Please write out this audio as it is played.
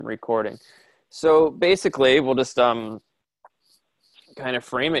recording. So basically, we'll just kind of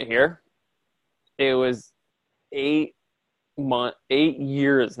frame it here. It was 8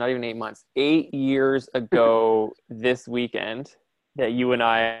 years, not even 8 months, 8 years ago this weekend that you and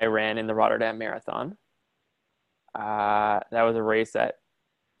I ran in the Rotterdam Marathon. That was a race that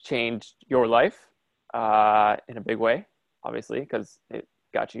changed your life in a big way, obviously, because it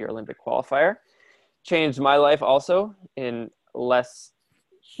got you your Olympic qualifier. Changed my life also in less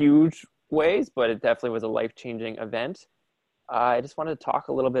huge ways, but it definitely was a life-changing event. I just wanted to talk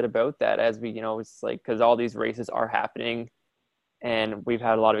a little bit about that as we, it's like, because all these races are happening and we've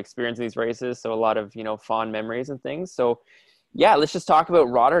had a lot of experience in these races. So a lot of, fond memories and things. So yeah, let's just talk about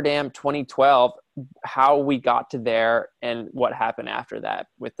Rotterdam 2012, how we got to there and what happened after that,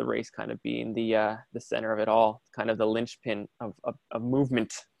 with the race kind of being the center of it all, kind of the linchpin of a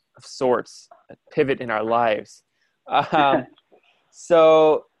movement of sorts, a pivot in our lives.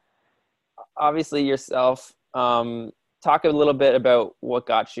 So obviously yourself, talk a little bit about what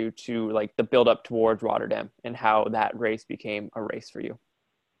got you to like the build up towards Rotterdam and how that race became a race for you.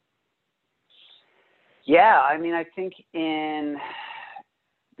 Yeah, I mean, I think in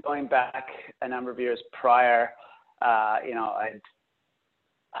going back a number of years prior, I'd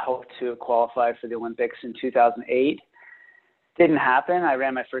hoped to qualify for the Olympics in 2008. Didn't happen. I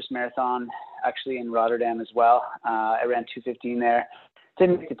ran my first marathon actually in Rotterdam as well. I ran 2:15 there.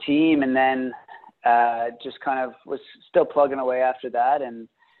 Didn't make the team, and then just kind of was still plugging away after that and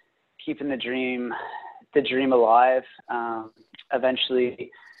keeping the dream alive.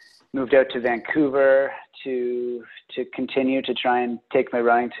 Eventually moved out to Vancouver to continue to try and take my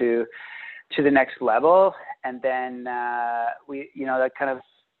running to the next level. And then that kind of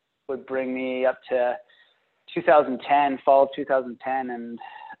would bring me up to 2010, fall of 2010. And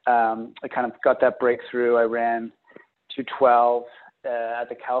I kind of got that breakthrough. I ran 2:12 at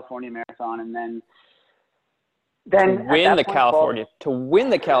the California Marathon, and then to win the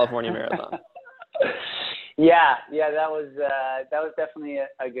California Marathon. Yeah, that was definitely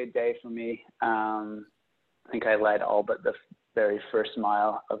a good day for me. I think I led all but the very first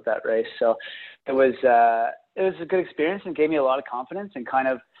mile of that race, so it was a good experience and gave me a lot of confidence, and kind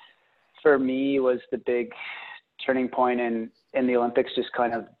of for me was the big turning point in the Olympics, just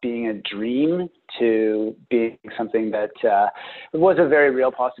kind of being a dream to being something that was a very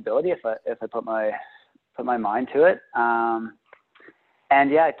real possibility if I put my mind to it.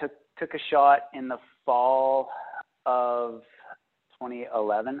 And yeah, I took a shot in the fall of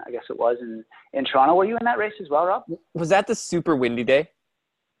 2011, I guess it was, in Toronto. Were you in that race as well, Rob? Was that the super windy day?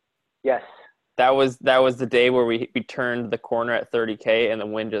 Yes. That was the day where we turned the corner at 30K and the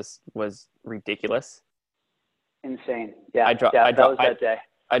wind just was ridiculous. Insane. Yeah. That was that day.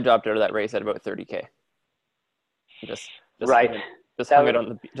 I dropped out of that race at about 30K. Just right. hung it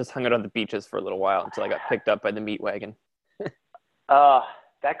on the beaches for a little while until I got picked up by the meat wagon.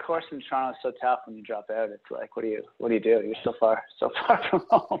 That course in Toronto is so tough when you drop out. It's like, what do you do? You're so far from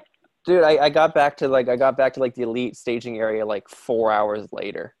home. Dude, I got back to the elite staging area like 4 hours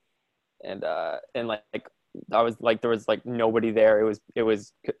later. And I was like, there was like nobody there. It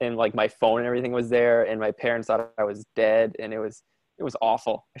was, and like my phone and everything was there, and my parents thought I was dead, and it was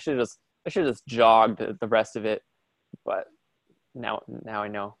awful. I should have just jogged the rest of it. But now I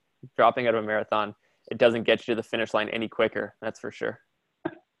know, dropping out of a marathon, it doesn't get you to the finish line any quicker. That's for sure.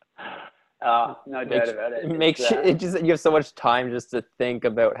 No doubt about it. You have so much time just to think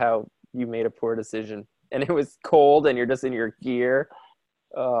about how you made a poor decision, and it was cold, and you're just in your gear.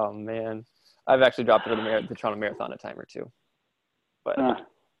 Oh man, I've actually dropped out of the Toronto Marathon a time or two. But wow.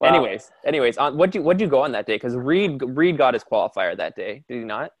 anyways, what'd you go on that day? Because Reed got his qualifier that day, did he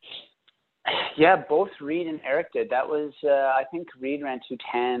not? Yeah, both Reed and Eric did. That was I think Reed ran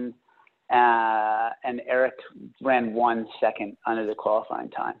 2:10, and Eric ran 1 second under the qualifying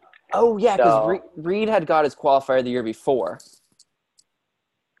time. Oh yeah, because Reed had got his qualifier the year before.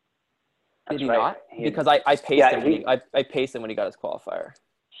 Did he not? Because I paced him. I paced him when he got his qualifier.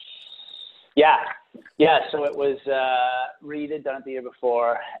 Yeah. So it was Reed had done it the year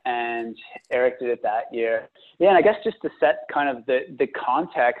before, and Eric did it that year. Yeah, and I guess just to set kind of the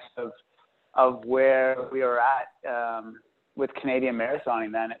context of where we were at with Canadian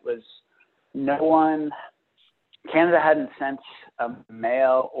marathoning, then it was Canada hadn't sent a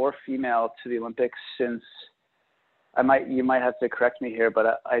male or female to the Olympics since you might have to correct me here,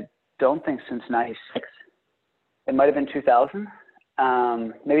 but I don't think since 96. It might have been 2000.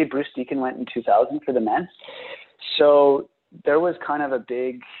 Maybe Bruce Deacon went in 2000 for the men. So there was kind of a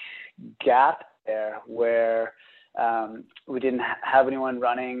big gap there where we didn't have anyone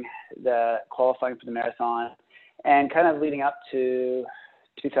running the qualifying for the marathon, and kind of leading up to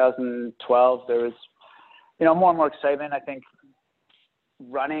 2012, there was, more and more excitement. I think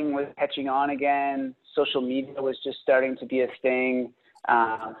running was catching on again. Social media was just starting to be a thing.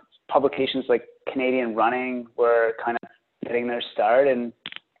 Publications like Canadian Running were kind of getting their start, and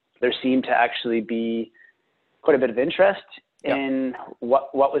there seemed to actually be quite a bit of interest in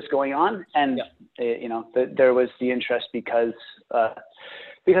what was going on. And, there was the interest because of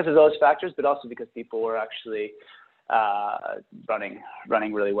those factors, but also because people were actually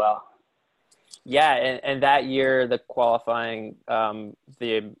running really well. Yeah, and that year the qualifying,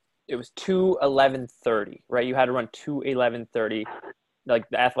 it was 2:11:30, right? You had to run 2:11:30. Like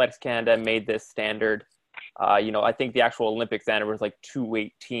the Athletics Canada made this standard. I think the actual Olympic standard was like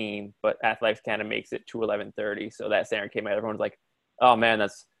 2:18, but Athletics Canada makes it 2:11:30. So that standard came out. Everyone's like, "Oh man,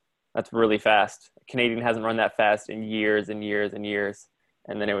 that's really fast." Canadian hasn't run that fast in years and years and years.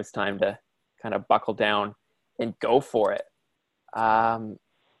 And then it was time to kind of buckle down and go for it.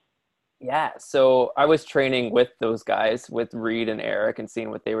 So I was training with those guys, with Reed and Eric, and seeing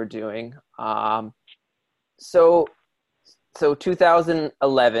what they were doing. So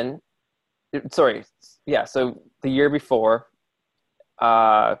 2011, so the year before,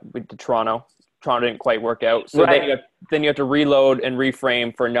 we did Toronto. Toronto didn't quite work out. So then you have to reload and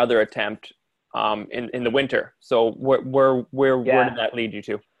reframe for another attempt in the winter. So where did that lead you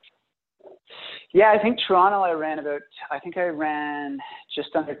to? Yeah, I think Toronto I ran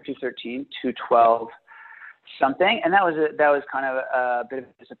just under 2:13, 2:12 something. And that was kind of a bit of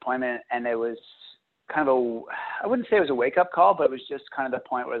a disappointment. And it was kind of I wouldn't say it was a wake up call, but it was just kind of the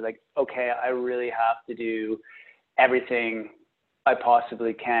point where I was like, okay, I really have to do everything I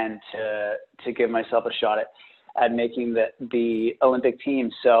possibly can to give myself a shot at making the Olympic team.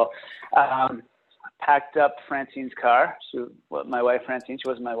 So, packed up Francine's car. My wife Francine, she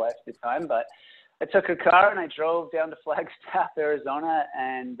wasn't my wife at the time, but I took her car and I drove down to Flagstaff, Arizona,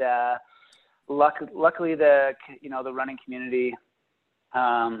 and luckily the running community,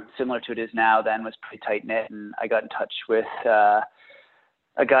 similar to it is now then, was pretty tight knit, and I got in touch with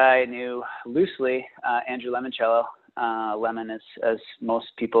a guy I knew loosely, Andrew Lemoncello. Lemon, as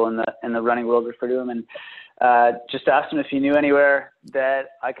most people in the running world refer to him, and just asked him if he knew anywhere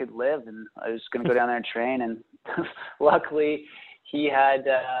that I could live, and I was going to go down there and train. And luckily, he had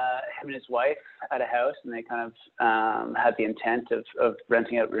him and his wife at a house, and they kind of had the intent of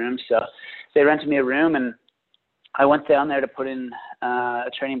renting out rooms. So they rented me a room, and I went down there to put in a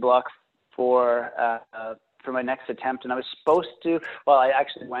training block for my next attempt. And I was supposed to. Well, I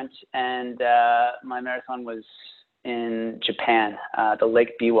actually went, and my marathon was in Japan, the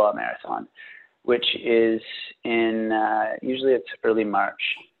Lake Biwa Marathon, which is in usually it's early March.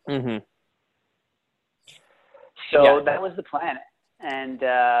 Mm-hmm. So that was the plan, and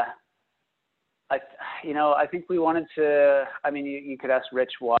I think we wanted to. I mean, you could ask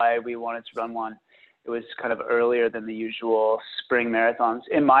Rich why we wanted to run one. It was kind of earlier than the usual spring marathons.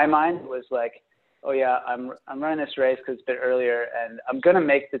 In my mind, it was like, oh yeah, I'm running this race because it's a bit earlier, and I'm going to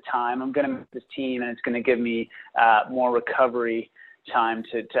make the time. I'm going to make this team, and it's going to give me more recovery time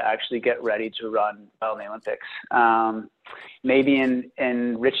to actually get ready to run well in the Olympics. Maybe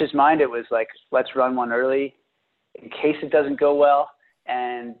in Rich's mind, it was like, let's run one early in case it doesn't go well,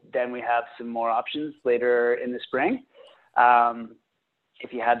 and then we have some more options later in the spring.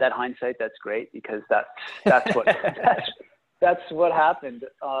 If you had that hindsight, that's great, because that's what that's what happened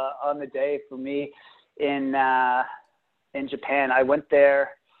on the day for me in Japan. I went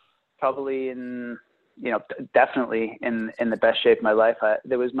there probably definitely in the best shape of my life.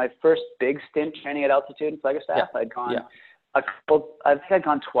 There was my first big stint training at altitude in Flagstaff. Yeah. I'd gone I think I'd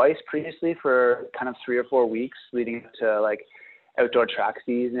gone twice previously for kind of 3 or 4 weeks leading up to like outdoor track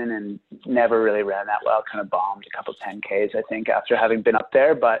season, and never really ran that well. Kind of bombed a couple 10Ks, I think, after having been up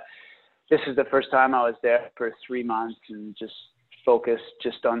there. But this is the first time I was there for 3 months and just focused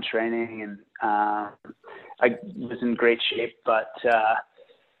just on training, and I was in great shape. But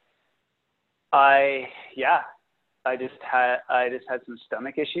I just had some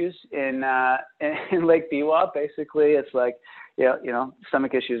stomach issues in Lake Biwa. Basically, it's like,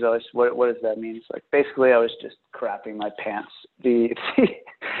 stomach issues. What does that mean? It's like, basically I was just crapping my pants the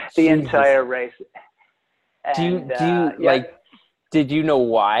entire race. And, did you know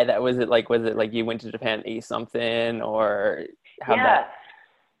why that was? Was it like you went to Japan to eat something, or how that?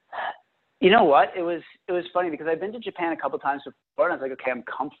 You know what? It was funny because I've been to Japan a couple of times before, and I was like, okay, I'm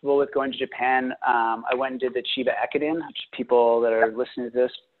comfortable with going to Japan. I went and did the Chiba Ekiden, which people that are listening to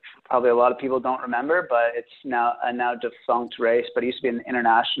this, probably a lot of people don't remember, but it's now a defunct race. But it used to be an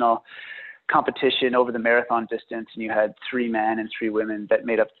international competition over the marathon distance, and you had 3 men and 3 women that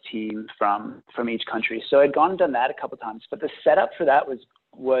made up the team from each country. So I'd gone and done that a couple of times, but the setup for that was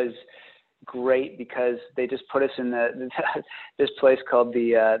was great because they just put us in this place called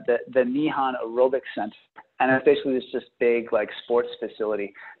the Nihon Aerobic Center, and it's basically this big like sports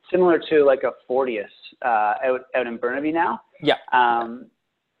facility, similar to like a Fortius out in Burnaby now. Yeah.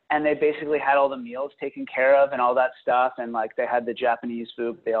 And they basically had all the meals taken care of and all that stuff, and like they had the Japanese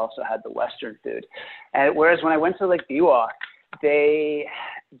food, but they also had the Western food. And whereas when I went to Lake Biwa, they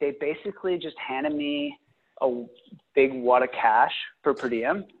basically just handed me a big wad of cash for per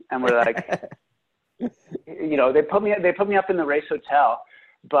diem, and we're like, you know, they put me up in the race hotel,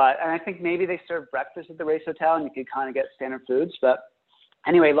 and I think maybe they served breakfast at the race hotel, and you could kind of get standard foods. But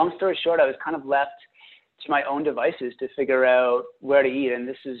anyway, long story short, I was kind of left to my own devices to figure out where to eat, and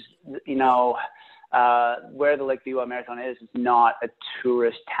this is, you know, where the Lake Biwa Marathon is not a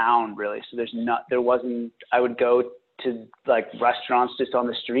tourist town really. So I would go to like restaurants just on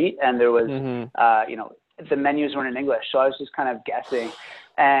the street, and there was, you know, the menus weren't in English. So I was just kind of guessing.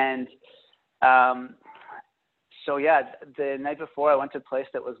 And, so yeah, the night before I went to a place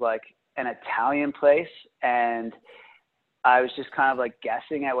that was like an Italian place, and I was just kind of like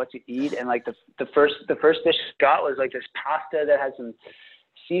guessing at what to eat. And like the first dish I got was like this pasta that had some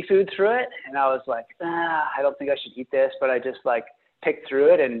seafood through it. And I was like, I don't think I should eat this, but I just like picked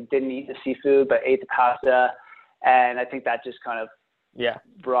through it and didn't eat the seafood, but ate the pasta. And I think that just kind of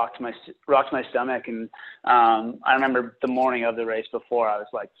rocked my stomach. And I remember the morning of the race before, I was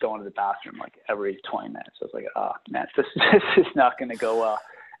like going to the bathroom like every 20 minutes. I was like, oh man, this is not going to go well.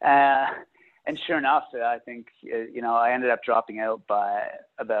 And sure enough, I think, you know, I ended up dropping out by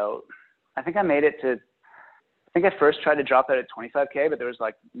about, I think I first tried to drop out at 25K, but there was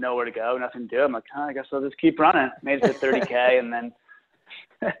like nowhere to go, nothing to do. I'm like, I guess I'll just keep running. Made it to 30K. And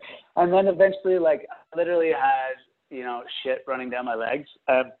then eventually, like, I literally had, you know, shit running down my legs.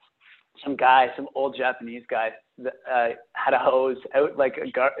 Some old Japanese guy had a hose out, like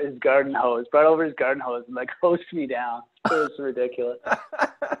his garden hose, brought over his garden hose and like hosed me down. It was ridiculous.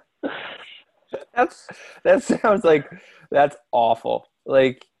 That sounds like that's awful.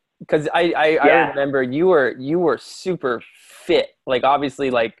 Like, because I remember you were super fit. Like, obviously,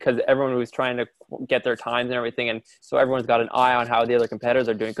 like, because everyone was trying to get their times and everything, and so everyone's got an eye on how the other competitors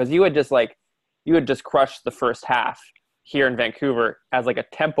are doing. Because you had just crushed the first half here in Vancouver as like a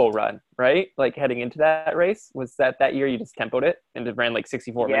tempo run, right? Like heading into that race, was that year you just tempoed it and just ran like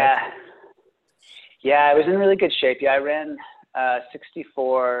 64 minutes? Yeah, I was in really good shape. Yeah, I ran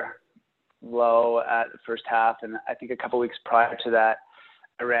 64 low at the first half, and I think a couple weeks prior to that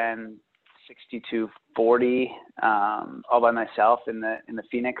I ran 62:40 all by myself in the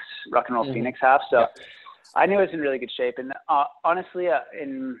Phoenix Rock and Roll Phoenix half. So I knew I was in really good shape. And honestly,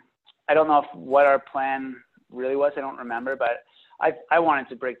 I don't know what our plan really was. I don't remember, but I wanted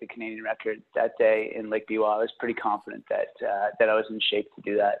to break the Canadian record that day in Lake Biwa. I was pretty confident that I was in shape to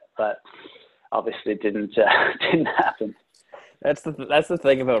do that, but obviously it didn't happen. That's the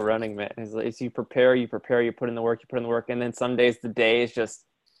thing about running, man. Is you prepare, you put in the work, and then some days the day is just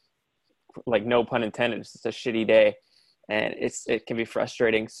like, no pun intended, it's just a shitty day, and it can be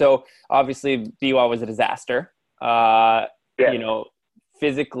frustrating. So obviously Biwa was a disaster. You know,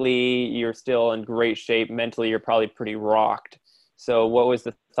 physically you're still in great shape. Mentally you're probably pretty rocked. So what was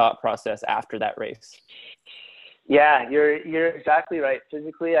the thought process after that race? Yeah, you're exactly right.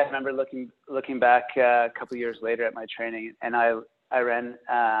 Physically, I remember looking back a couple years later at my training, and I ran,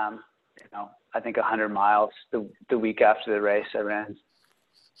 you know, I think 100 miles the week after the race. I ran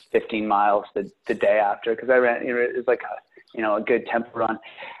 15 miles the day after, because I ran, you know, it was like a good tempo run.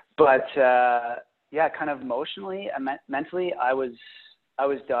 But yeah, kind of emotionally and mentally, I was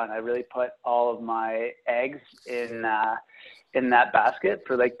done. I really put all of my eggs in that basket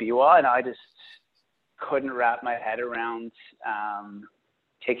for Lake Biwa, and I just couldn't wrap my head around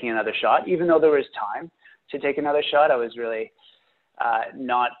taking another shot. Even though there was time to take another shot, I was really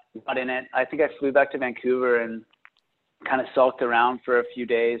not in it. I think I flew back to Vancouver and kind of sulked around for a few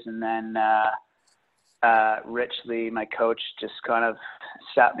days, and then Rich Lee, my coach, just kind of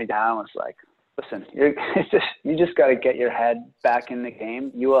sat me down and was like, listen, you just got to get your head back in the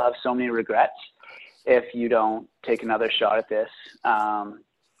game. You will have so many regrets if you don't take another shot at this.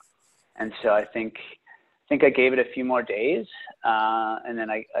 And so I think I gave it a few more days, and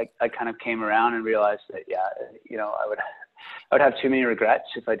then I kind of came around and realized that, yeah, you know, I would have too many regrets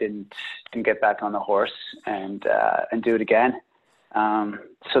if I didn't get back on the horse and do it again.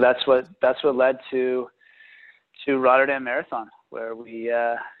 So that's what led to Rotterdam Marathon, where we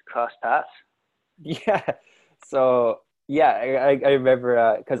crossed paths. Yeah. So yeah, I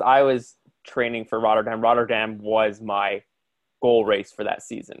remember because I was training for Rotterdam. Rotterdam was my goal race for that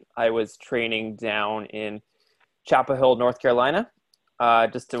season. I was training down in Chapel Hill, North Carolina.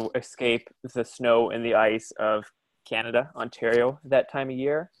 just to escape the snow and the ice of Canada, Ontario, that time of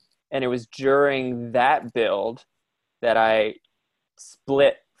year. And it was during that build that I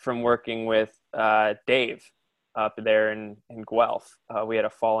split from working with Dave up there in Guelph. We had a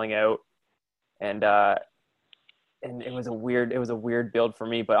falling out, and it was a weird build for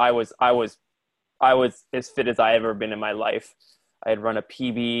me. But I was as fit as I ever been in my life. I had run a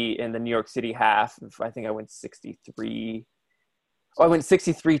PB in the New York City half. I think I went 63. Oh, I went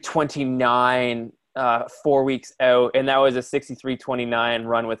 63:29 4 weeks out, and that was a 63:29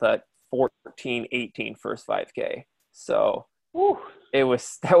 run with a 14:18 first 5K. So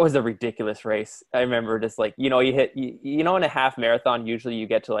that was a ridiculous race. I remember just like, you hit, in a half marathon, usually you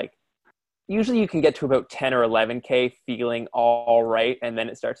can get to about 10 or 11K feeling all right. And then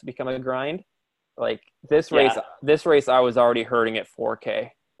it starts to become a grind. Like this race, I was already hurting at 4K,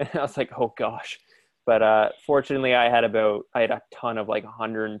 and I was like, oh gosh. But fortunately I had a ton of like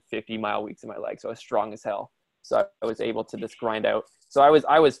 150 mile weeks in my legs. So I was strong as hell. So I was able to just grind out. So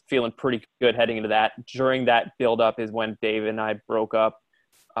I was feeling pretty good heading into that. During that build up is when Dave and I broke up,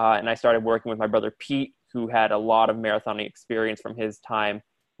 and I started working with my brother Pete, who had a lot of marathoning experience from his time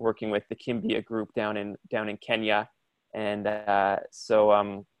working with the Kimbia group down in Kenya. And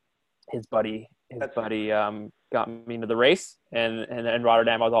so his buddy got me into the race, and in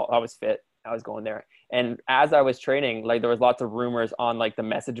Rotterdam I was fit. I was going there. And as I was training, like there was lots of rumors on like the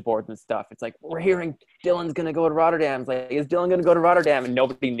message boards and stuff. It's like, we're hearing Dylan's going to go to Rotterdam. It's like, is Dylan going to go to Rotterdam? And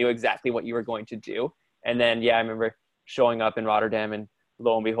nobody knew exactly what you were going to do. And then, I remember showing up in Rotterdam, and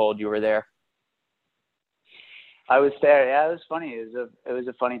lo and behold, you were there. I was there. Yeah, it was funny. It was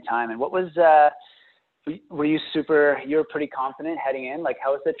a funny time. And what was, were you were pretty confident heading in? Like,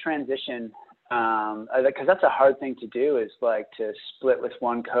 how was the transition? Because that's a hard thing to do, is like to split with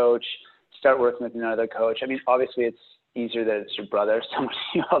one coach, start working with another coach. I mean, obviously it's easier that it's your brother, someone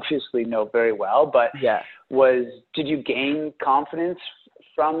you obviously know very well, but did you gain confidence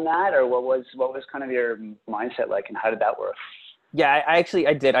from that, or what was kind of your mindset like, and how did that work? Yeah, I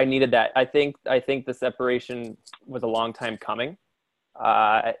did. I needed that. I think the separation was a long time coming.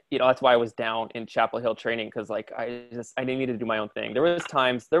 That's why I was down in Chapel Hill training, because like I didn't need to do my own thing. There was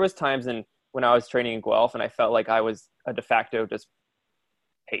times when I was training in Guelph, and I felt like I was a de facto just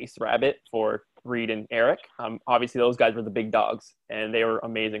pace rabbit for Reed and Eric. Obviously those guys were the big dogs and they were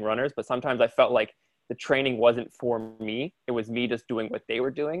amazing runners, but sometimes I felt like the training wasn't for me. It was me just doing what they were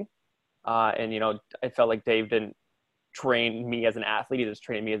doing. And I felt like Dave didn't train me as an athlete. He just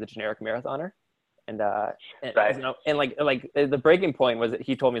trained me as a generic marathoner. And right. And like the breaking point was that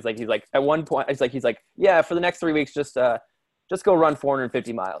he told me, he's like at one point, he's like, yeah, for the next 3 weeks, just go run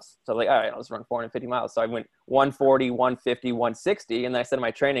 450 miles. So I'm like, all right, I'll just run 450 miles. So I went 140, 150, 160. And then I said in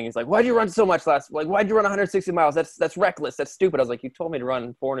my training, he's like, why'd you run so much why'd you run 160 miles? That's reckless. That's stupid. I was like, you told me to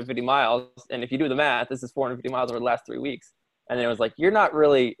run 450 miles. And if you do the math, this is 450 miles over the last 3 weeks. And then it was like, you're not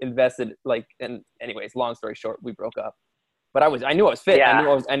really invested. And anyways, long story short, we broke up. But I knew I was fit. Yeah.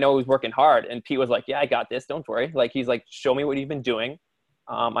 I know I was working hard. And Pete was like, yeah, I got this. Don't worry. Like, he's like, show me what you've been doing.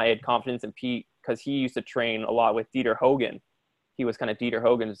 I had confidence in Pete because he used to train a lot with Dieter Hogan. He was kind of Dieter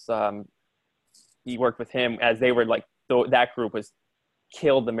Hogan's, he worked with him as they were like, that group was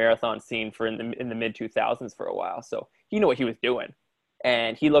killed the marathon scene in the mid 2000s for a while. So he knew what he was doing.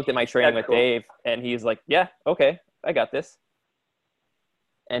 And he looked at my training with Dave, and he's like, yeah, okay, I got this.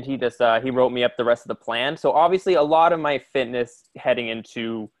 And he just, he wrote me up the rest of the plan. So obviously a lot of my fitness heading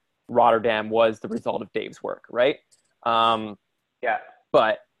into Rotterdam was the result of Dave's work. Right.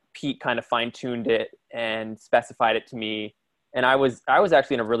 But Pete kind of fine tuned it and specified it to me. And I was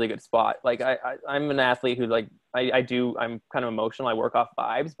actually in a really good spot. Like I'm an athlete who like, I'm kind of emotional. I work off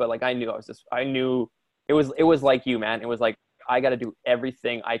vibes, but like, I knew it was like you, man. It was like, I got to do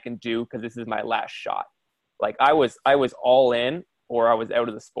everything I can do, 'cause this is my last shot. Like I was all in, or I was out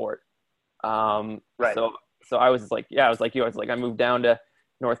of the sport. Right. So I was like, yeah, I was like you. I was like, I moved down to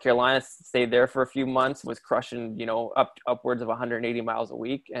North Carolina, stayed there for a few months, was crushing, upwards of 180 miles a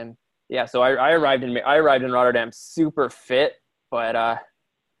week. And yeah, so I arrived in Rotterdam super fit, but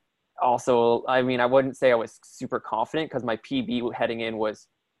also, I mean, I wouldn't say I was super confident, because my PB heading in was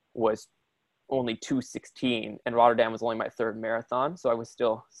only 2:16, and Rotterdam was only my third marathon, so I was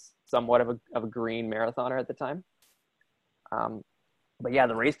still somewhat of a green marathoner at the time. But yeah,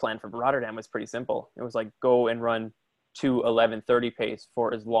 the race plan for Rotterdam was pretty simple. It was like, go and run 2:11:30 pace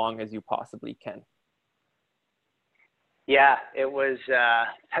for as long as you possibly can. Yeah, it was,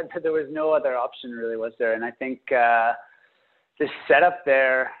 there was no other option really, was there? And I think the setup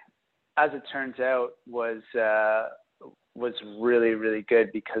there, as it turns out, was really, really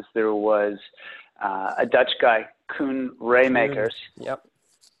good, because there was a Dutch guy Koen Raymakers. Yep.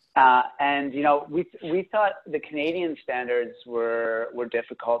 And we thought the Canadian standards were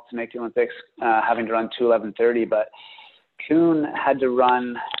difficult to make the Olympics, having to run 2:11:30, but Koen had to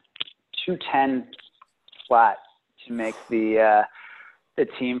run 2:10 flat to make the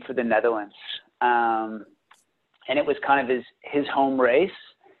team for the Netherlands. And it was kind of his home race,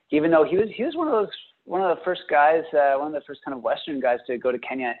 even though he was one of the first guys, one of the first kind of Western guys to go to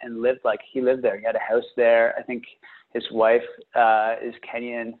Kenya and he lived there. He had a house there. I think his wife is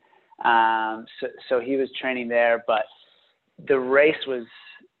Kenyan. So he was training there, but the race was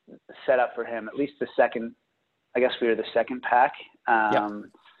set up for him, at least the second, I guess we were the second pack.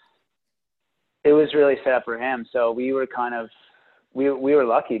 It was really set up for him. So we were we were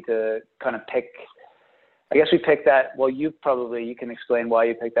lucky to kind of pick, I guess we picked that. Well, you can explain why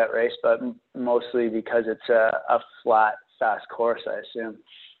you picked that race, but mostly because it's a flat, fast course, I assume.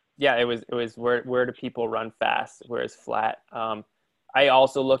 Yeah, it was where do people run fast, where it's flat. I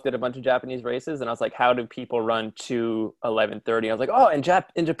also looked at a bunch of Japanese races and I was like, how do people run 2:11:30? I was like, oh, in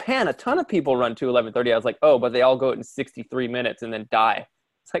Japan, a ton of people run 2:11:30. I was like, oh, but they all go in 63 minutes and then die.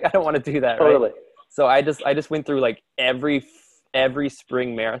 It's like, I don't want to do that. Totally. Right? So I just went through like every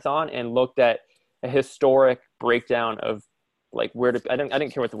spring marathon and looked at a historic breakdown of like I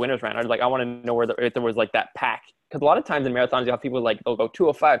didn't care what the winners ran. I was like, I want to know if there was like that pack. Because a lot of times in marathons, you have people like, they'll go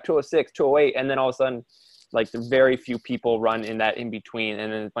 2:05, 2:06, 2:08. And then all of a sudden, like very few people run in that in between.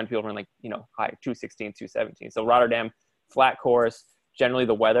 And then a bunch of people run like, high 2:16, 2:17. So Rotterdam, flat course, generally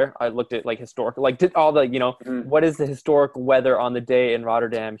the weather. I looked at like historical, like did all the, what is the historic weather on the day in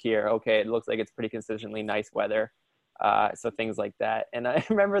Rotterdam here? Okay. It looks like it's pretty consistently nice weather. So things like that. And I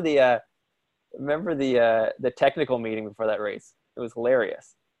remember the technical meeting before that race. It was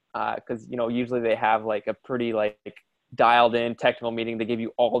hilarious. Cause usually they have like a pretty like dialed in technical meeting. They give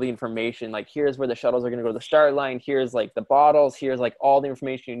you all the information. Like here's where the shuttles are going to go to the start line. Here's like the bottles. Here's like all the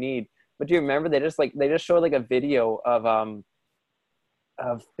information you need. But do you remember they just showed like a video of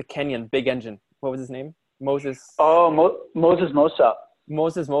the Kenyan big engine. What was his name? Moses. Oh, Moses Mosop.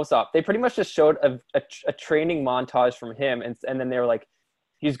 Moses Mosop. They pretty much just showed a training montage from him. And then they were like,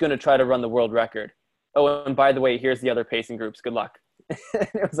 he's going to try to run the world record. Oh, and by the way, here's the other pacing groups. Good luck.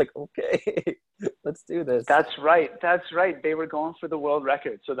 It was like, okay, let's do this. That's right. They were going for the world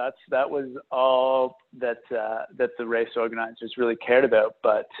record. So that was all that the race organizers really cared about.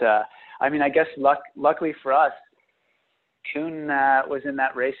 But I mean, I guess luckily for us, Koen was in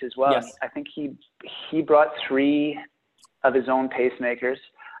that race as well. Yes. I think he brought 3 of his own pacemakers.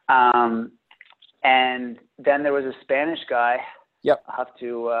 And then there was a Spanish guy. Yep. I'll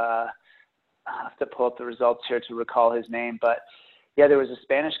have to pull up the results here to recall his name, but yeah, there was a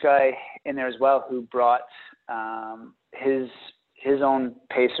Spanish guy in there as well who brought his own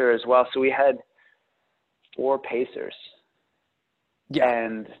pacer as well. So we had 4 pacers. Yeah.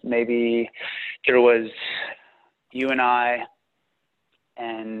 And maybe there was you and I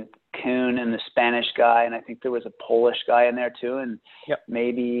and Koen and the Spanish guy, and I think there was a Polish guy in there too, and yep.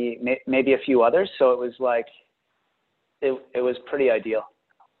 maybe a few others. So it was like it was pretty ideal.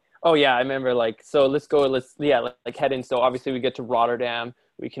 Oh yeah, I remember like, so let's head in. So obviously we get to Rotterdam,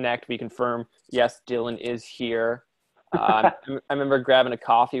 we connect, we confirm, yes, Dylan is here. I remember grabbing a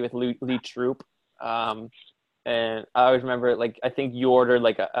coffee with Lee Troop. And I always remember, like, I think you ordered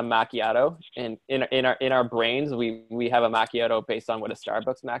like a macchiato, and in our brains, we have a macchiato based on what a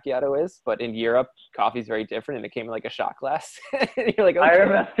Starbucks macchiato is, but in Europe, coffee is very different, and it came in like a shot glass. And you're like, okay. I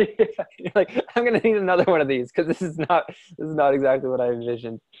remember. You're like, I'm gonna need another one of these because this is not exactly what I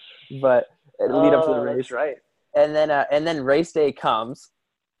envisioned. But lead up to the race, that's right? And then race day comes.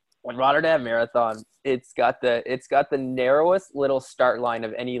 When Rotterdam Marathon, it's got the narrowest little start line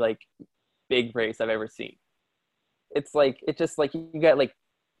of any like big race I've ever seen. It's just like you got like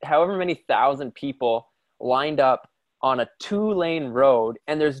however many thousand people lined up on a 2-lane road,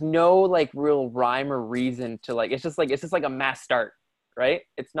 and there's no like real rhyme or reason to like, it's just like a mass start, right?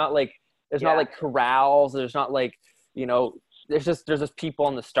 It's not like, there's not like corrals. There's not like, there's just people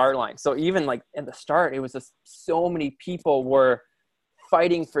on the start line. So even like in the start, it was just so many people were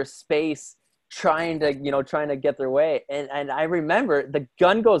fighting for space, trying to get their way. And I remember the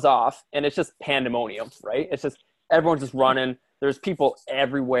gun goes off and it's just pandemonium, right? It's just, everyone's just running. There's people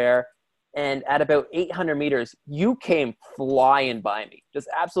everywhere. And at about 800 meters, you came flying by me, just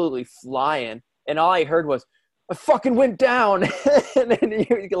absolutely flying. And all I heard was, I fucking went down. And then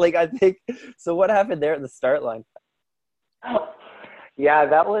I think, so what happened there at the start line? Yeah,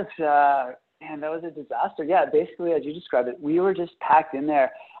 that was a disaster. Yeah, basically, as you described it, we were just packed in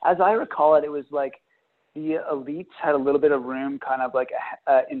there. As I recall it, it was like the elites had a little bit of room kind of like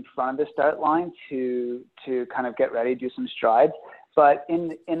in front of the start line to kind of get ready, do some strides. But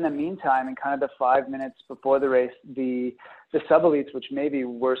in the meantime, in kind of the 5 minutes before the race, the sub-elites, which maybe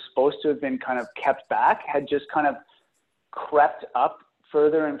were supposed to have been kind of kept back, had just kind of crept up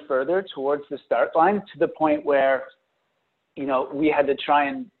further and further towards the start line to the point where, you know, we had to try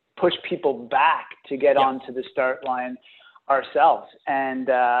and push people back to get onto the start line ourselves. And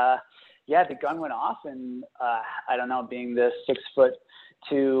the gun went off, and I don't know, being the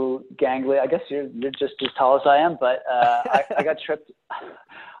 6'2" gangly, I guess you're just as tall as I am, but I got tripped.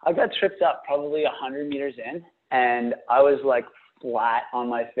 I got tripped up probably 100 meters in, and I was like flat on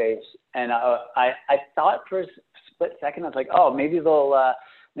my face. And I thought for a split second, I was like, oh, maybe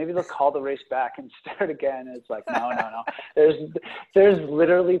they'll call the race back and start again. And it's like, no. There's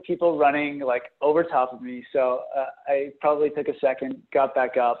literally people running like over top of me. So I probably took a second, got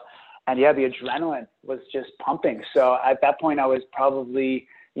back up, and the adrenaline was just pumping. So at that point I was probably,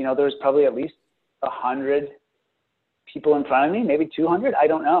 you know, there was probably at least 100 people in front of me, maybe 200. I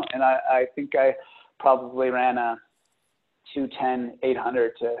don't know. And I think I probably ran a 2:10,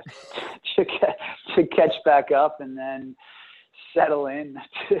 800 to catch back up and then settle in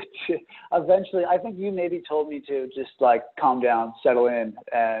to eventually. I think you maybe told me to just like calm down, settle in,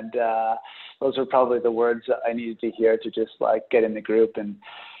 and those were probably the words that I needed to hear to just like get in the group and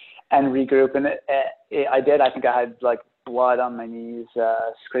regroup. And I did. I think I had like blood on my knees,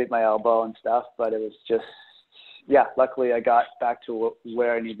 scraped my elbow and stuff, but it was just, luckily I got back to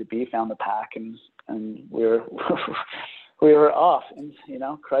where I needed to be, found the pack, and we were off, and, you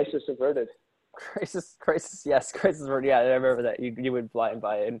know, crisis averted. Crisis, yes, crisis averted. Yeah, I remember that you would fly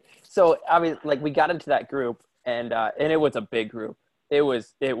by. And so, I mean, like, we got into that group, and it was a big group. It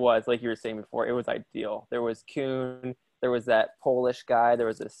was like you were saying before, it was ideal. There was Kuhn, there was that Polish guy, there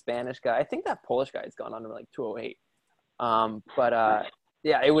was a Spanish guy. I think that Polish guy has gone on to like 208.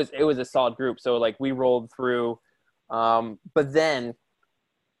 It was a solid group. So like we rolled through. But then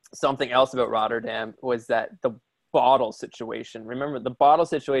something else about Rotterdam was that the bottle situation. Remember, the bottle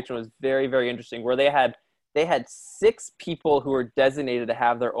situation was very, very interesting, where they had 6 people who were designated to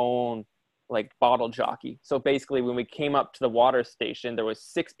have their own like bottle jockey. So basically, when we came up to the water station, there was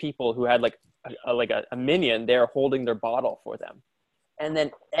 6 people who had like a minion there holding their bottle for them, and then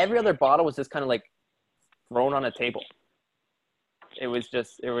every other bottle was just kind of like thrown on a table. It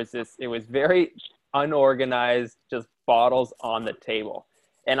was very unorganized, just bottles on the table.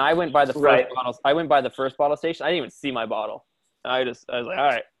 And I went by the first bottles. I went by the first bottle station. I didn't even see my bottle. I was like, all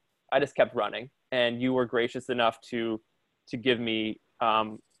right. I just kept running, and you were gracious enough to give me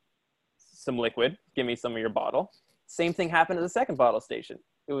some liquid, give me some of your bottle. Same thing happened at the second bottle station.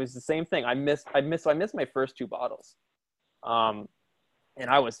 It was the same thing. I missed my first 2 bottles. And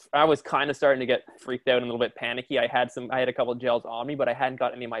I was kind of starting to get freaked out and a little bit panicky. I had a couple of gels on me, but I hadn't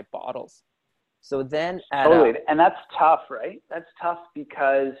got any of my bottles. So then totally. And that's tough, right? That's tough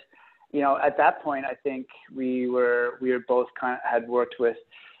because, you know, at that point, I think we were both had worked with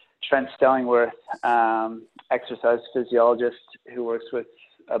Trent Stellingworth, exercise physiologist who works with,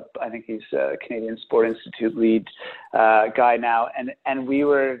 I think he's a Canadian Sport Institute lead guy now. And we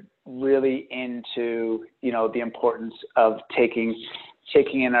were really into, you know, the importance of taking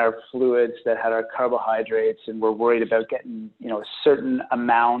in our fluids that had our carbohydrates, and we're worried about getting, you know, a certain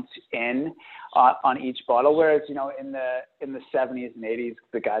amount in on each bottle. Whereas, you know, in the 70s and 80s,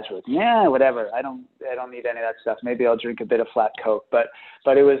 the guys were like, yeah, whatever. I don't need any of that stuff. Maybe I'll drink a bit of flat Coke. But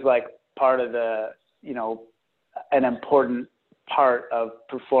it was like part of the, you know, an important part of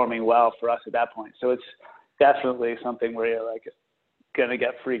performing well for us at that point. So it's definitely something where you're like gonna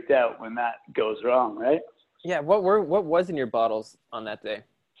get freaked out when that goes wrong, right? Yeah. What was in your bottles on that day?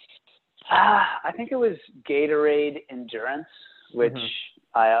 I think it was Gatorade Endurance, which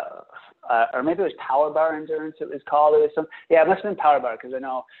or maybe it was Power Bar Endurance. It was called. It was it must have been Power Bar, because I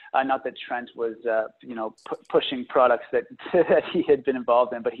know not that Trent was you know, pushing products that that he had been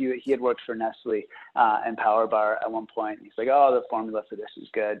involved in, but he had worked for Nestle and Power Bar at one point. He's like, oh, the formula for this is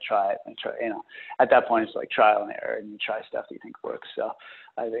good. Try it. And try. You know, at that point it's like trial and error, and you try stuff that you think works. So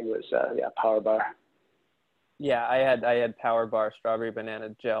I think it was Power Bar. Yeah, I had Power Bar strawberry banana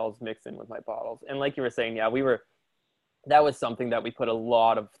gels mixed in with my bottles. And like you were saying, that was something that we put a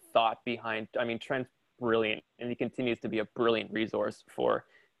lot of thought behind. I mean, Trent's brilliant, and he continues to be a brilliant resource for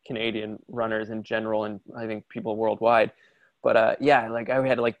Canadian runners in general, and I think people worldwide. But like I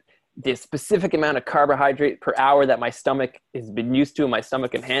had like the specific amount of carbohydrate per hour that my stomach has been used to and my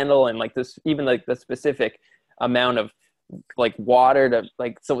stomach can handle, and like this, even like the specific amount of like water to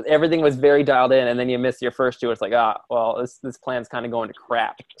like, so everything was very dialed in, and then you miss your first two. It's like, well, this plan's kind of going to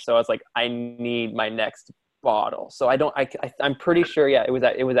crap. So I was like, I need my next bottle. So I'm pretty sure, yeah, it was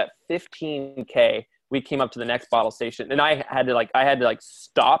at 15K. We came up to the next bottle station, and I had to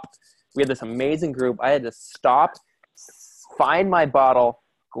stop. We had this amazing group. I had to stop, find my bottle,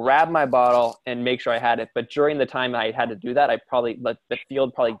 grab my bottle, and make sure I had it. But during the time I had to do that, the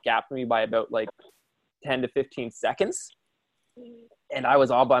field probably gapped me by about like 10 to 15 seconds. And I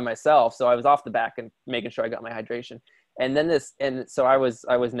was all by myself. So I was off the back and making sure I got my hydration. So I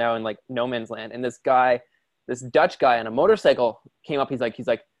was now in like no man's land. And this Dutch guy on a motorcycle came up. He's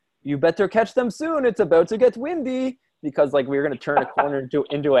like, you better catch them soon. It's about to get windy, because like we were going to turn a corner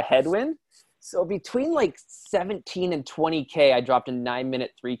into a headwind. So between like 17 and 20K, I dropped a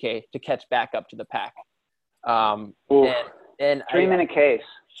 9-minute 3K to catch back up to the pack. And 3-minute case.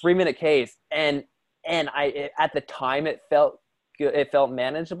 3-minute case. And at the time it felt good. It felt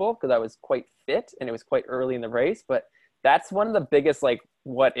manageable because I was quite fit and it was quite early in the race. But that's one of the biggest like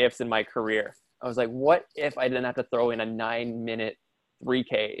what ifs in my career. I was like, what if I didn't have to throw in a 9-minute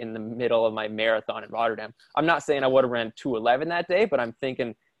 3K in the middle of my marathon in Rotterdam? I'm not saying I would have ran 2:11 that day, but I'm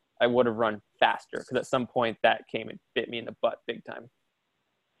thinking I would have run faster, because at some point that came and bit me in the butt big time.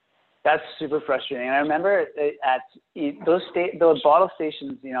 That's super frustrating. And I remember at those bottle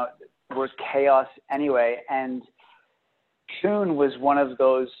stations, you know, were chaos anyway. And Koen was one of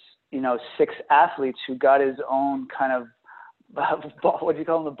those, you know, 6 athletes who got his own kind of, what do you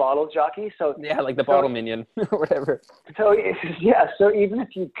call him, the bottle jockey? So yeah, like the bottle minion or whatever. So yeah, so even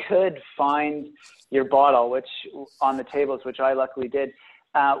if you could find your bottle, which on the tables, which I luckily did,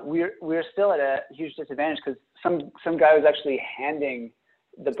 we're still at a huge disadvantage, because some guy was actually handing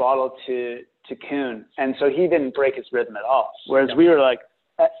the bottle to Koen, and so he didn't break his rhythm at all. Whereas we were like,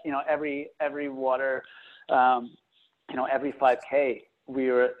 you know, every water, you know, every 5K.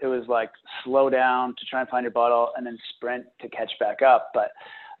 It was like slow down to try and find your bottle and then sprint to catch back up. But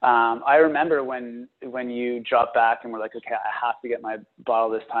I remember when you dropped back and were like, okay, I have to get my bottle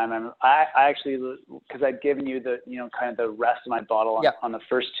this time. And I actually, because I'd given you the, you know, kind of the rest of my bottle on the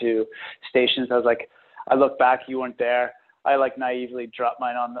first 2 stations. I was like, I look back, you weren't there. I like naively dropped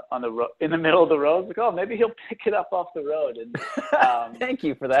mine on the road, in the middle of the road. Like, oh, maybe he'll pick it up off the road. And thank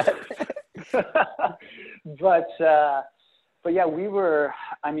you for that. But yeah, we were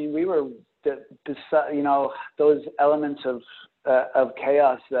you know, those elements of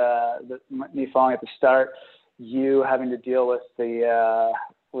chaos, me falling at the start, you having to deal with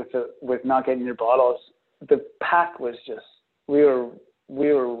with not getting your bottles. The pack was just, we were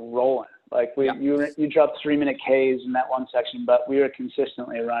rolling. Like you dropped 3-minute Ks in that one section, but we were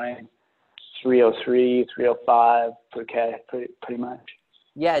consistently running 3:03, 3:05 per K, pretty much.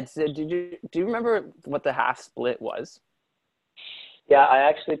 Yeah. Do you remember what the half split was? Yeah, I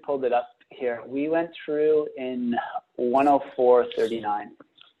actually pulled it up here. We went through in 1:04:39.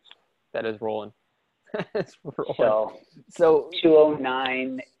 That is rolling. It's rolling. So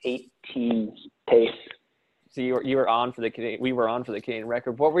 2:09:18 pace. So you were on for the Canadian. We were on for the Canadian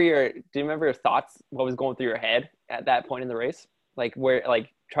record. What were do you remember your thoughts? What was going through your head at that point in the race? Like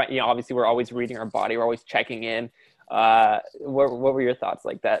obviously we're always reading our body. We're always checking in. What were your thoughts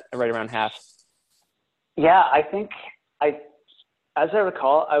like that right around half? Yeah, I think as I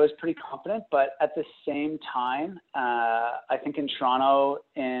recall, I was pretty confident, but at the same time, I think in Toronto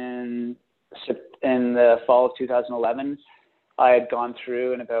in the fall of 2011, I had gone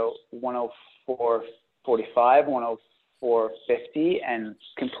through in about 1:04:45, 1:04:50, and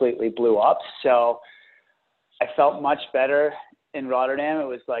completely blew up. So I felt much better in Rotterdam. It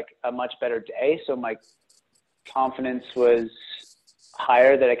was like a much better day. So my confidence was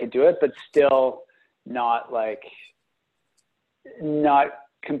higher that I could do it, but still not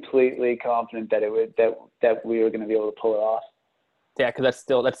completely confident that that we were going to be able to pull it off. Yeah, because that's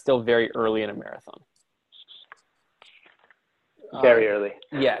still very early in a marathon. Very early.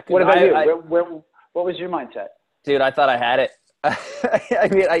 Yeah. What about you? What was your mindset? Dude, I thought I had it. I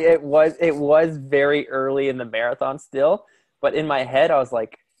mean, it was very early in the marathon still, but in my head I was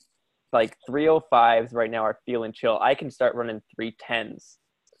like 3:05s right now are feeling chill. I can start running 3:10s.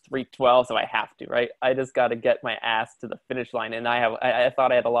 3:12, so I have to, right? I just got to get my ass to the finish line, and I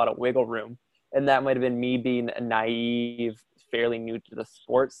thought I had a lot of wiggle room, and that might have been me being naive, fairly new to the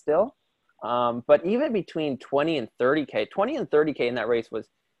sport still. But even between 20 and 30K in that race was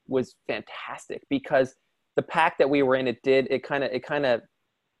fantastic, because the pack that we were in, it kind of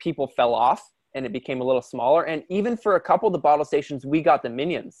people fell off and it became a little smaller, and even for a couple of the bottle stations, we got the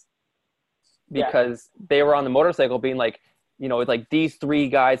minions because they were on the motorcycle being like, you know, it's like these 3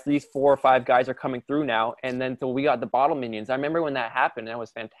 guys, these 4 or 5 guys are coming through now. And then so we got the bottle minions. I remember when that happened, and that was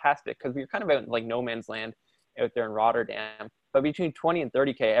fantastic because we were kind of out in like no man's land out there in Rotterdam. But between 20 and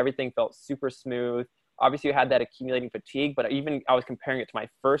 30K, everything felt super smooth. Obviously, you had that accumulating fatigue, but even I was comparing it to my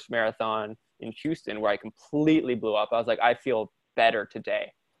first marathon in Houston where I completely blew up. I was like, I feel better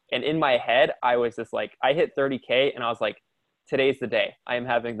today. And in my head, I was just like, I hit 30K and I was like, today's the day. I am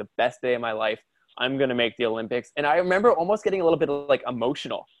having the best day of my life. I'm going to make the Olympics. And I remember almost getting a little bit like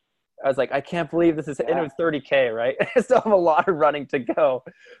emotional. I was like, I can't believe this is, and it was 30K, right? I still have a lot of running to go,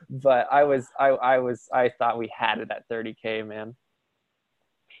 but I thought we had it at 30K, man.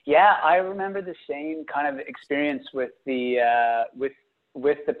 Yeah, I remember the same kind of experience with the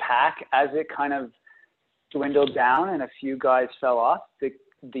with the pack as it kind of dwindled down and a few guys fell off.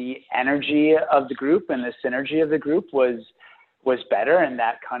 The energy of the group and the synergy of the group was better, and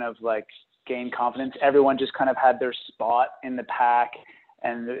that kind of like gained confidence. Everyone just kind of had their spot in the pack,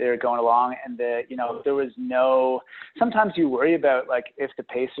 and they were going along. And there was no. Sometimes you worry about like if the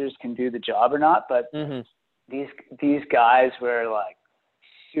pacers can do the job or not, but these guys were like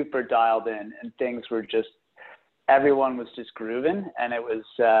super dialed in, and things were just, everyone was just grooving, and it was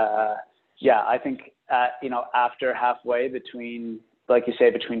I think after halfway between, like you say,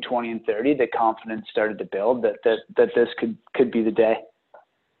 between 20 and 30, the confidence started to build that this could be the day.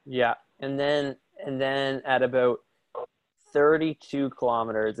 Yeah. And then at about 32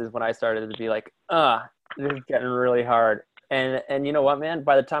 kilometers is when I started to be like, this is getting really hard. And you know what, man,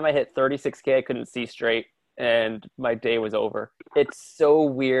 by the time I hit 36K, I couldn't see straight and my day was over. It's so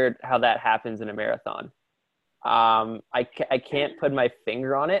weird how that happens in a marathon. I can't put my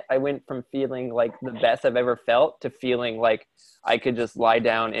finger on it. I went from feeling like the best I've ever felt to feeling like I could just lie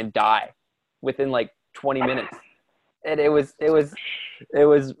down and die within like 20 minutes. And it was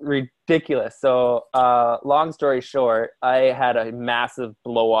ridiculous. So, long story short, I had a massive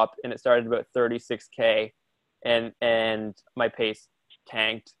blow up and it started about 36K and my pace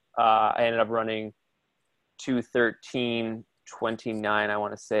tanked. I ended up running 2:13:29, I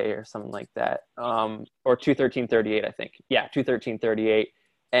want to say, or something like that. Or 2:13:38, I think. Yeah, 2:13:38.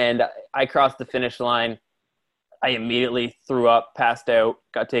 And I crossed the finish line. I immediately threw up, passed out,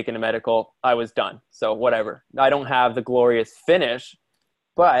 got taken to medical. I was done. So whatever. I don't have the glorious finish,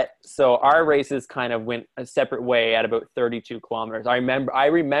 but so our races kind of went a separate way at about 32 kilometers. I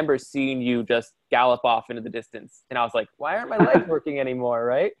remember seeing you just gallop off into the distance, and I was like, why aren't my legs working anymore,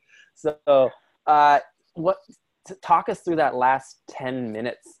 right? So talk us through that last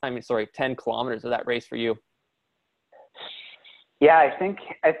 10 kilometers of that race for you. Yeah, I think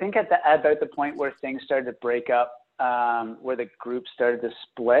at about the point where things started to break up, where the group started to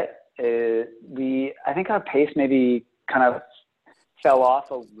split, I think our pace maybe kind of fell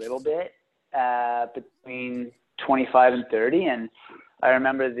off a little bit between 25 and 30. And I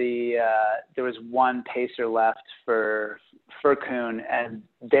remember there was one pacer left for Kuhn, and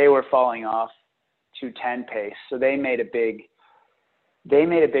they were falling off to 10 pace. So they made a big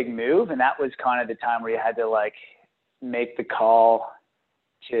move, and that was kind of the time where you had to like make the call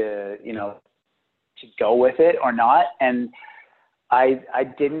to go with it or not. And I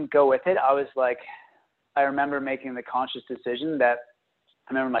didn't go with it. I remember making the conscious decision that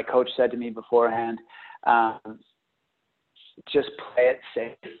I remember my coach said to me beforehand, just play it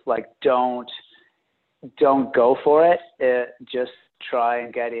safe. Like don't go for it. Just try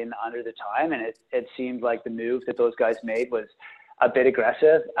and get in under the time. And it seemed like the move that those guys made was a bit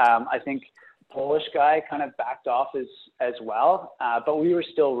aggressive. I think Polish guy kind of backed off as well, but we were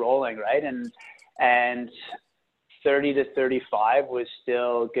still rolling, right? And 30 to 35 was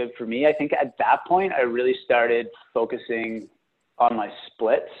still good for me. I think at that point I really started focusing on my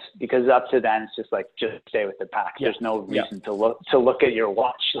splits, because up to then it's just stay with the pack. Yeah. There's no reason to look at your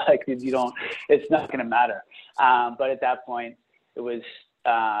watch. Like it's not going to matter. But at that point it was,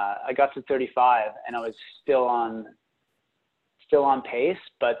 I got to 35 and I was still on pace,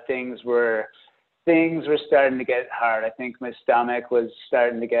 but things were starting to get hard. I think my stomach was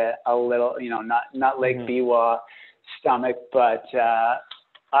starting to get a little, not Lake Biwa stomach, but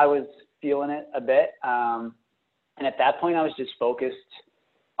I was feeling it a bit. And at that point I was just focused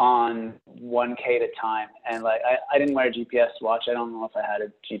on 1K at a time. And I didn't wear a GPS watch. I don't know if I had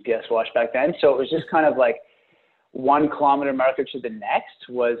a GPS watch back then. So it was just kind of like 1 kilometer marker to the next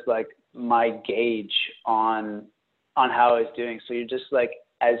was like my gauge on how I was doing. So you're just like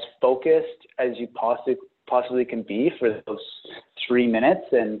as focused as you possibly can be for those 3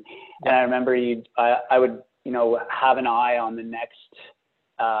 minutes. And I remember I would, have an eye on the next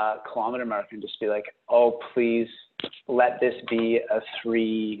kilometer mark and just be like, oh, please let this be a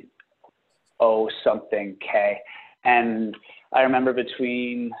 3:0 something K. And I remember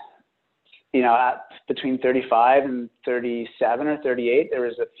between 35 and 37 or 38, there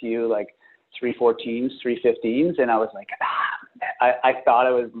was a few like 314s, 315s, and I was like, I thought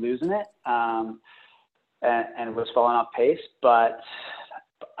I was losing it, and was falling off pace. But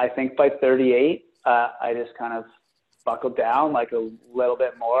I think by 38, I just kind of buckled down like a little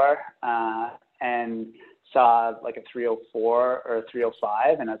bit more, and saw like a 304 or a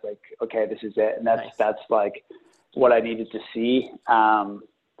 305, and I was like, okay, this is it. And that's like what I needed to see. Got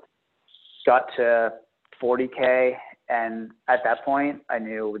to 40K, and at that point I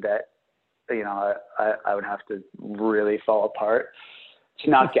knew that, I would have to really fall apart to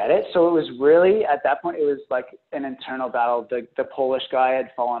not get it. So it was really, at that point, it was like an internal battle. The Polish guy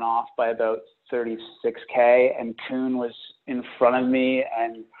had fallen off by about 36K, and Kuhn was in front of me,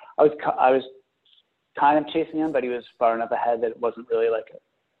 and I was kind of chasing him, but he was far enough ahead that it wasn't really like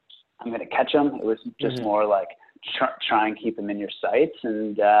I'm going to catch him. It was just more like try and keep him in your sights.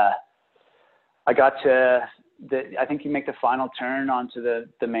 And I got to I think you make the final turn onto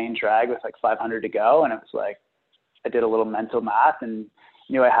the main drag with like 500 to go, and it was like I did a little mental math and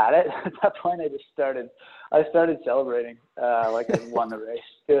knew I had it. At that point, I started celebrating like I won the race,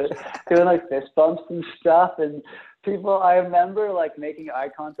 doing like fist bumps and stuff. And people, I remember like making eye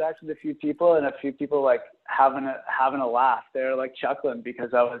contact with a few people, and a few people like having a laugh. They're like chuckling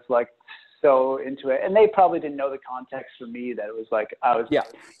because I was like so into it, and they probably didn't know the context for me that it was like I was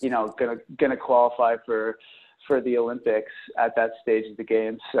gonna qualify for the Olympics at that stage of the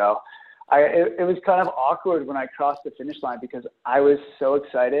game. So it was kind of awkward when I crossed the finish line because I was so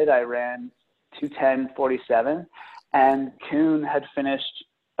excited. I ran 2:10:47, and Kuhn had finished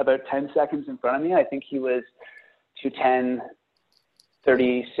about 10 seconds in front of me. I think he was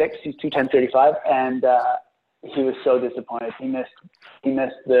 2:10:36, he's 2:10:35, and he was so disappointed. He missed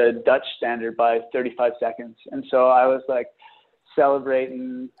the Dutch standard by 35 seconds, and so I was like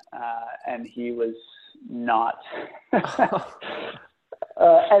celebrating, and he was not.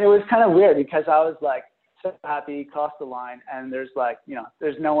 And it was kind of weird because I was like so happy, crossed the line, and there's like,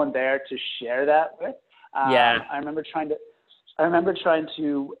 there's no one there to share that with. I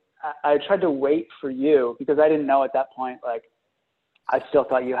tried to wait for you because I didn't know at that point, like, I still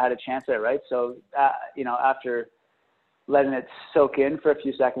thought you had a chance there, right? So, after letting it soak in for a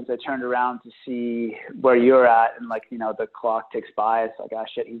few seconds, I turned around to see where you're at, and like, the clock ticks by. It's like,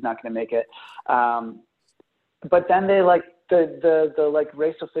 shit, he's not going to make it. But then they like the like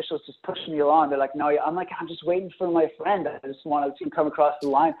race officials just pushing me along. They're like, no, I'm just waiting for my friend. I just want to see him come across the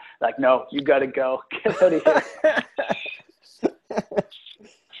line. Like, no, you got to go. Get out of here.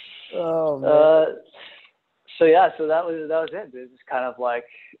 Oh man. So that was it. It was kind of like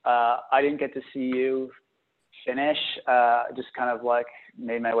I didn't get to see you finish. Just kind of like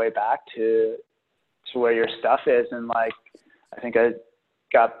made my way back to where your stuff is, and like I think I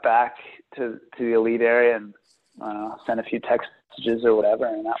got back to the elite area and sent a few text messages or whatever,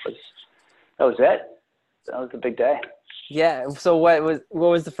 and that was it. That was a big day. Yeah. So what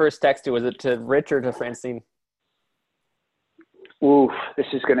was the first text to? Was it to Rich or to Francine? Ooh, this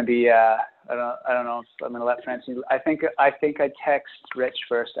is going to be. I don't know if I'm going to let Francine. I think I text Rich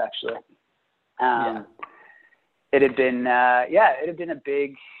first, actually. It had been a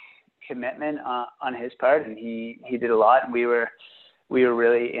big commitment on his part, and he did a lot, and we were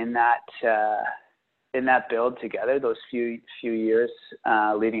really in that build together. Those few years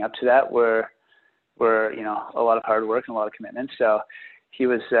leading up to that were a lot of hard work and a lot of commitment. So he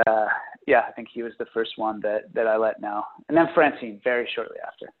was I think he was the first one that I let know, and then Francine very shortly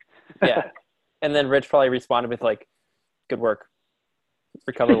after. Yeah, and then Rich probably responded with like, "Good work,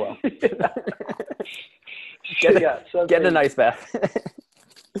 recover well." Get a nice bath.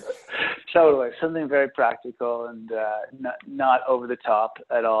 Totally, something very practical and not over the top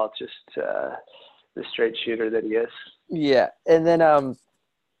at all. Just the straight shooter that he is. Yeah, and then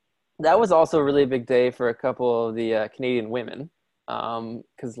that was also a really big day for a couple of the Canadian women,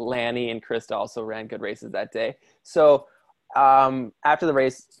 because Lanny and Krista also ran good races that day. So after the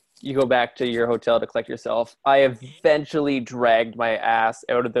race, you go back to your hotel to collect yourself. I eventually dragged my ass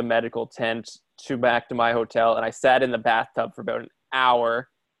out of the medical tent back to my hotel, and I sat in the bathtub for about an hour,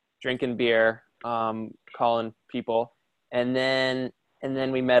 drinking beer, calling people, and then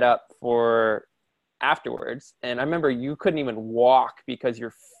we met up for afterwards. And I remember you couldn't even walk because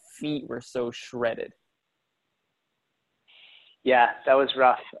your feet were so shredded. Yeah, that was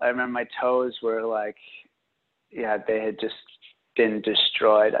rough. I remember my toes were like, they had just been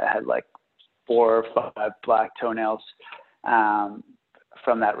destroyed. I had like 4 or 5 black toenails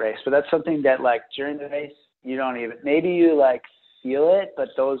from that race. But that's something that like during the race, you don't even, maybe you like feel it,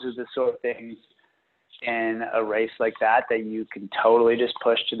 but those are the sort of things in a race like that you can totally just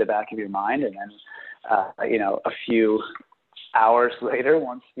push to the back of your mind. And then, you know, a few hours later,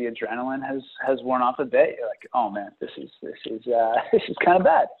 once the adrenaline has worn off a bit, you're like, oh man, this is kind of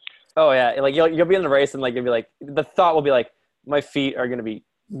bad. Oh yeah. Like you'll be in the race and like, you'll be like, the thought will be like, my feet are going to be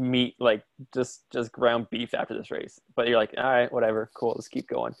meat, like just ground beef after this race. But you're like, all right, whatever, cool, let's keep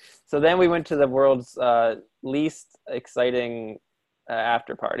going. So then we went to the world's least exciting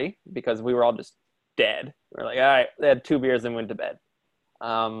after party because we were all just dead. We're like, all right, they had 2 beers and went to bed.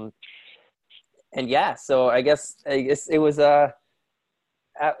 And yeah, so I guess it was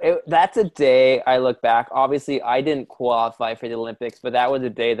that's a day I look back. Obviously, I didn't qualify for the Olympics, but that was a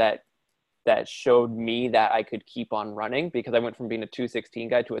day that showed me that I could keep on running, because I went from being a 216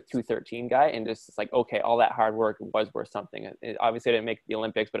 guy to a 213 guy, and just it's like, okay, all that hard work was worth something. Obviously, I didn't make the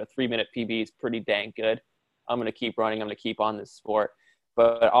Olympics, but a 3-minute PB is pretty dang good. I'm going to keep running. I'm going to keep on this sport.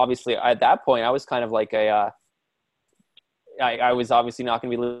 But obviously, at that point, I was kind of like I was obviously not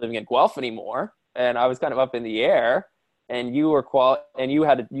going to be living in Guelph anymore, and I was kind of up in the air. And you were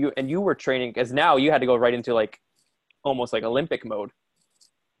you were training, because now you had to go right into like almost like Olympic mode.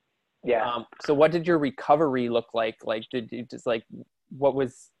 Yeah. So what did your recovery look like? Like, did you just like, what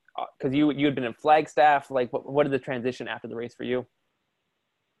was, because you had been in Flagstaff, like what did the transition after the race for you?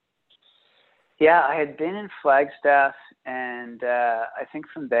 Yeah, I had been in Flagstaff, and I think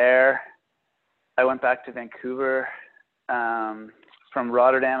from there I went back to Vancouver. From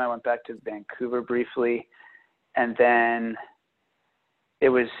Rotterdam, I went back to Vancouver briefly, and then it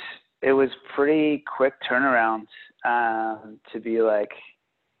was pretty quick turnaround to be like,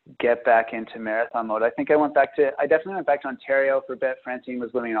 get back into marathon mode. I think I definitely went back to Ontario for a bit. Francine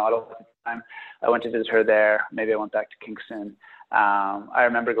was living in Ottawa at the time. I went to visit her there. Maybe I went back to Kingston. I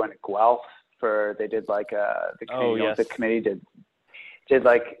remember going to Guelph they did like the Canadian Olympic Committee did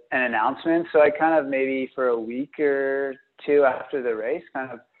like an announcement. So I kind of maybe for a week or two after the race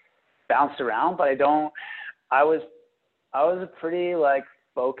kind of bounced around, but I was a pretty like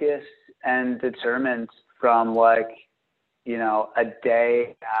focused and determined from like, you know, a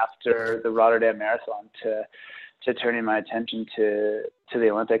day after the Rotterdam Marathon to turning my attention to the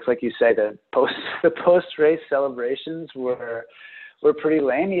Olympics. Like you say, the post race celebrations were pretty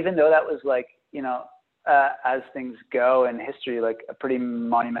lame, even though that was like, you know, as things go in history, like a pretty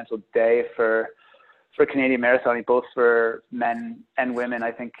monumental day for Canadian marathoning, both for men and women.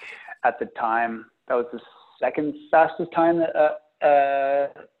 I think at the time that was the second fastest time that I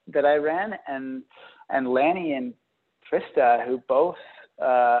ran, and Lanny and Krista, who both,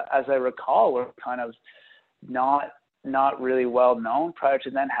 as I recall, were kind of not really well known prior to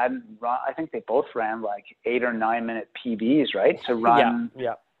then, hadn't run. I think they both ran like 8 or 9 minute PBs, right? To run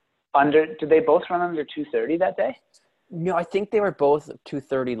under. Did they both run under 2:30 that day? No, I think they were both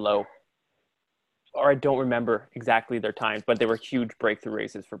 2:30 low, or I don't remember exactly their times, but they were huge breakthrough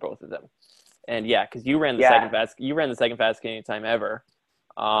races for both of them. And yeah, because you ran the second fastest Canadian time ever.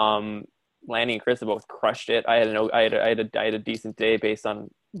 Lanny and Krista both crushed it. I had a decent day based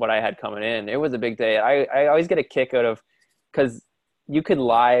on what I had coming in. It was a big day. I always get a kick out of, because you could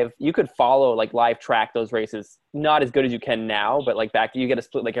follow, like live track those races, not as good as you can now, but like back, you get a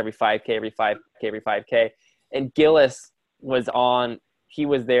split like every 5K. And Gillis he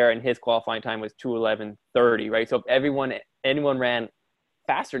was there, and his qualifying time was 2:11:30, right? So if anyone ran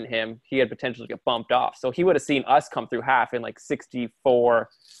faster than him, he had potential to get bumped off. So he would have seen us come through half in like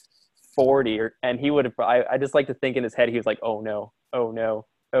 64:40, and he would have, I just like to think in his head, he was like, oh no,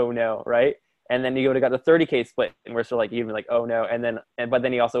 right? And then he would have got the 30K split, and we're still like, even like, oh no. But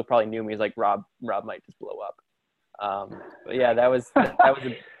then he also probably knew me. He's like, Rob might just blow up. But yeah, that was a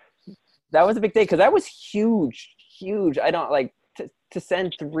big day, because that was huge. I don't like to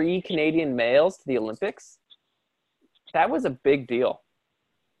send 3 Canadian males to the Olympics. That was a big deal,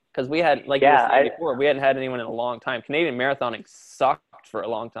 because we had, like you were saying before, we hadn't had anyone in a long time. Canadian marathoning sucked for a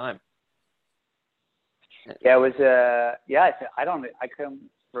long time. Yeah, it was. I couldn't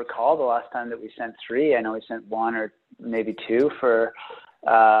recall the last time that we sent 3. I know we sent 1 or maybe 2 for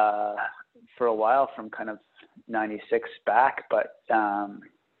a while from kind of 96 back, but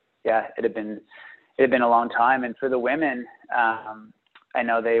yeah, it had been a long time. And for the women, I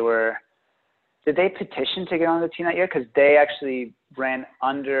know did they petition to get on the team that year? Because they actually ran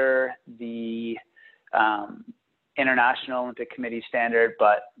under the International Olympic Committee standard,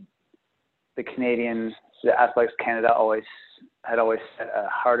 but the Athletics Canada had always set a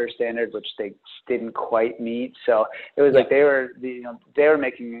harder standard, which they didn't quite meet. So it was like they were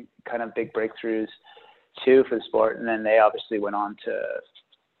making kind of big breakthroughs too for the sport, and then they obviously went on to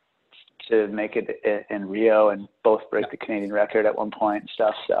make it in Rio and both break the Canadian record at one point and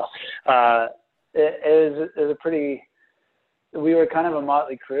stuff. So it was a pretty. We were kind of a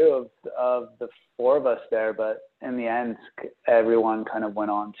motley crew of the four of us there, but in the end, everyone kind of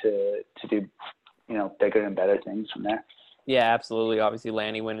went on to do, you know, bigger and better things from there. Yeah, absolutely. Obviously,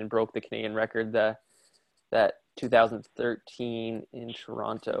 Lanny went and broke the Canadian record that 2013 in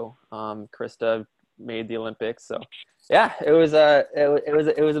Toronto. Krista made the Olympics, so yeah, it was a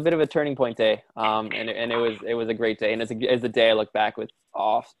bit of a turning point day. And it was a great day, and it's a day I look back with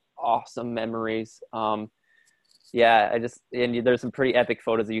awesome memories. Yeah, and there's some pretty epic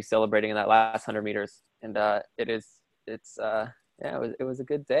photos of you celebrating in that last 100 meters, and it was a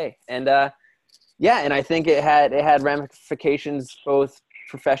good day, and yeah, and I think it had ramifications both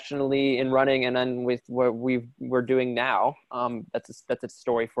professionally in running and then with what we're doing now. That's a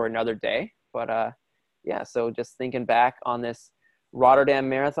story for another day, but yeah. So just thinking back on this Rotterdam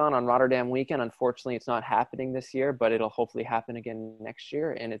Marathon on Rotterdam weekend. Unfortunately, it's not happening this year, but it'll hopefully happen again next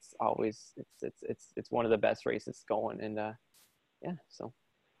year. And it's one of the best races going. And yeah, so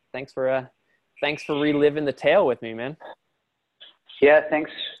thanks for reliving the tale with me, man. Yeah,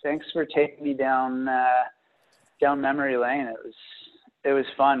 thanks for taking me down memory lane. It was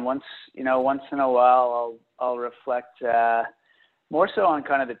fun. Once in a while, I'll reflect more so on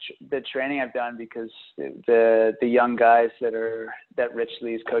kind of the training I've done, because the young guys that Rich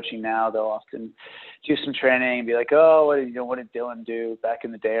Lee is coaching now, they'll often do some training and be like, oh, what did Dylan do back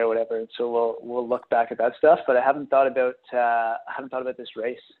in the day or whatever. And so we'll look back at that stuff. But I haven't thought about this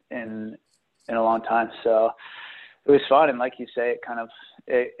race in a long time. So it was fun, and like you say, it kind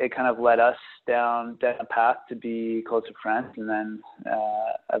of led us down a path to be closer friends, and then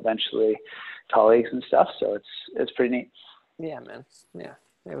eventually colleagues and stuff. So it's pretty neat. Yeah, man. Yeah,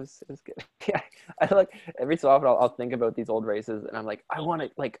 it was good. Yeah, I like every so often I'll think about these old races, and I'm like,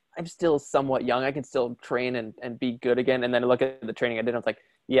 I'm still somewhat young. I can still train and be good again. And then I look at the training I did, and I was like,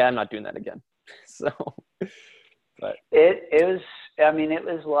 yeah, I'm not doing that again. So, but it was. I mean, it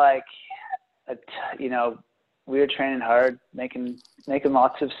was like, we were training hard, making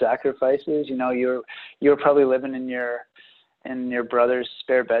lots of sacrifices. You were probably living in your brother's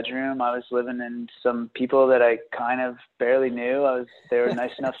spare bedroom. I was living in some people that I kind of barely knew. They were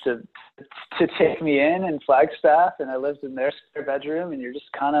nice enough to take me in Flagstaff, and I lived in their spare bedroom. And you're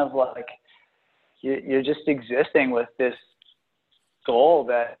just kind of like, you're just existing with this goal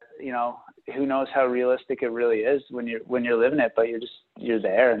that, who knows how realistic it really is when you're living it, but you're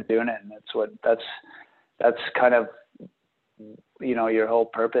there and doing it. And that's kind of, your whole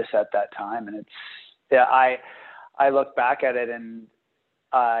purpose at that time. And I look back at it and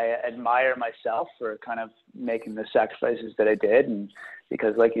I admire myself for kind of making the sacrifices that I did. And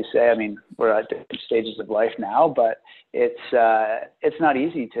because, like you say, I mean, we're at different stages of life now, but it's not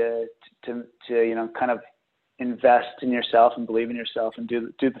easy to kind of invest in yourself and believe in yourself and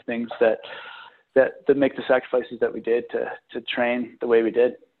do the things that make the sacrifices that we did to train the way we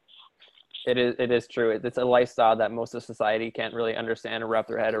did. It is true. It's a lifestyle that most of society can't really understand or wrap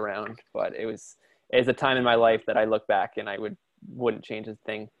their head around, but it's a time in my life that I look back and I wouldn't change a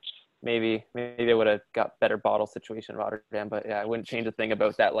thing. Maybe I would have got better bottle situation in Rotterdam, but yeah, I wouldn't change a thing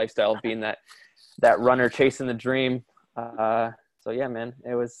about that lifestyle of being that runner chasing the dream. So yeah, man,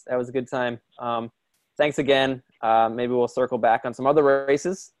 that was a good time. Thanks again. Maybe we'll circle back on some other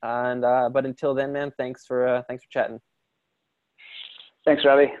races, and but until then, man, thanks for chatting. Thanks,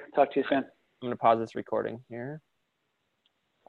 Robbie. Talk to you soon. I'm gonna pause this recording here.